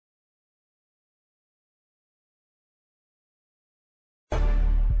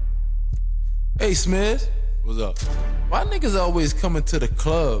Hey Smizz, What's up? why niggas always coming to the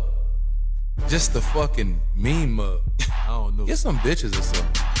club just to fucking meme mug? I don't know. Get some bitches or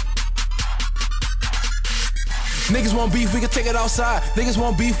something. Niggas want beef, we can take it outside. Niggas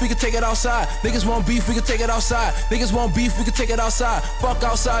want beef, we can take it outside. Niggas want beef, we can take it outside. Niggas want beef, we can take it outside. Fuck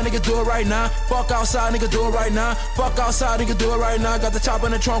outside, nigga, do it right now. Fuck outside, nigga, do it right now. Fuck outside, nigga, do it right now. Got the chopper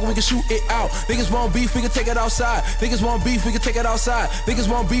in the trunk, we can shoot it out. Niggas want beef, we can take it outside. Niggas want beef, we can take it outside. Niggas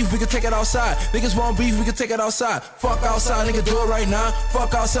want beef, we can take it outside. Niggas want beef, we can take it outside. Fuck outside, nigga, do it right now.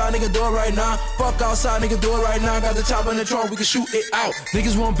 Fuck outside, nigga, do it right now. Fuck outside, nigga, do it right now. Got the chopper in the trunk, we can shoot it out.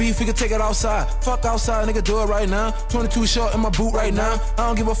 Niggas want beef, we can take it outside. Fuck outside, nigga, do it right now. 22 short in my boot right now. I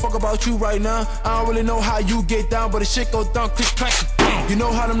don't give a fuck about you right now. I don't really know how you get down, but the shit go down, click, clack. You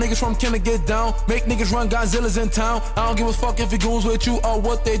know how them niggas from Kenner get down. Make niggas run, Godzilla's in town. I don't give a fuck if it goes with you or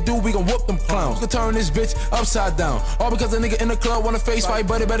what they do. We gon' whoop them clowns. We can turn this bitch upside down. All because a nigga in the club wanna face fight,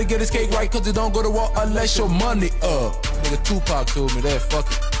 but he better get his cake right, cause he don't go to war unless your money up. Nigga Tupac told me that, fuck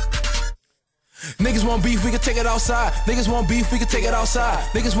it. Niggas want beef, we can take it outside. Niggas want beef, we can take it outside.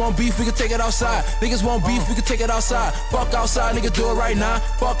 Niggas want beef, we can take it outside. Niggas want beef, we can take it outside. Fuck outside, nigga, do it right now.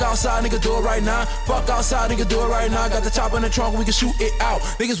 Fuck outside, nigga, do it right now. Fuck outside, nigga, do it right now. Got the chopper in the trunk, we can shoot it out.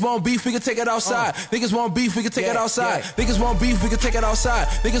 Niggas want beef, we can take it outside. Niggas want beef, we can take it outside. Niggas want beef, we can take it outside.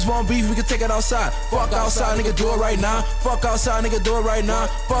 Niggas want beef, we can take it outside. Fuck outside, nigga, do it right now. Fuck outside, nigga, do it right now.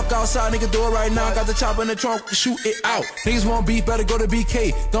 Fuck outside, nigga, do it right now. Got the chopper in the trunk, we can shoot it out. Niggas want beef, better go to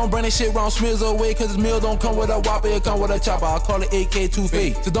BK. Don't bring that shit round Smizz away, cause this meal don't come with a whopper, it come with a chopper. I call it AK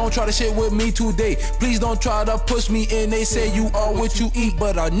 2-Face. So don't try to shit with me today. Please don't try to push me in. They say you are what you eat,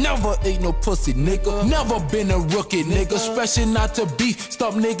 but I never ate no pussy, nigga. Never been a rookie, nigga. Special not to beat.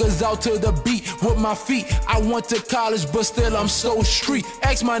 Stomp niggas out to the beat with my feet. I went to college, but still I'm so street.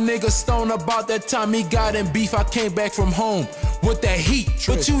 Ask my nigga Stone about that time he got in beef. I came back from home with that heat.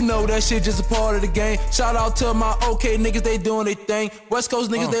 But you know that shit just a part of the game. Shout out to my OK niggas, they doing their thing. West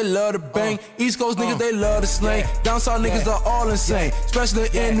Coast niggas, they love to bang. East Coast niggas, they love to slang. Down south niggas are all insane. Especially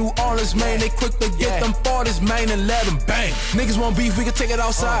in New Orleans, man. They quick to get them 40s, man, and let them bang. Niggas want beef, we can take it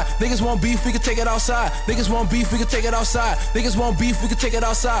outside. Niggas want beef, we can take it outside. Niggas want beef, we can take it outside. Niggas want beef, we can take it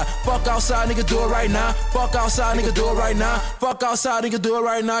outside. Fuck outside, nigga, do it right now. Fuck outside, nigga, do it right now. Fuck outside, nigga, do it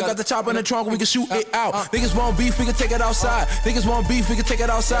right now. Got the chopper in the trunk, we can shoot it out. Niggas want beef, we can take it outside. Niggas want beef, we can take it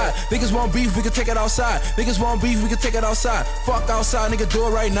outside. Niggas want beef, we can take it outside. Niggas want beef, we can take it outside. Fuck outside, nigga, do it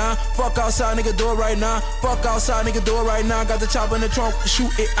right now. Fuck outside, nigga, do it right now. Fuck outside, nigga, do it right now. Got the chopper in the trunk,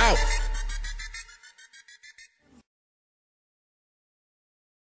 shoot it out.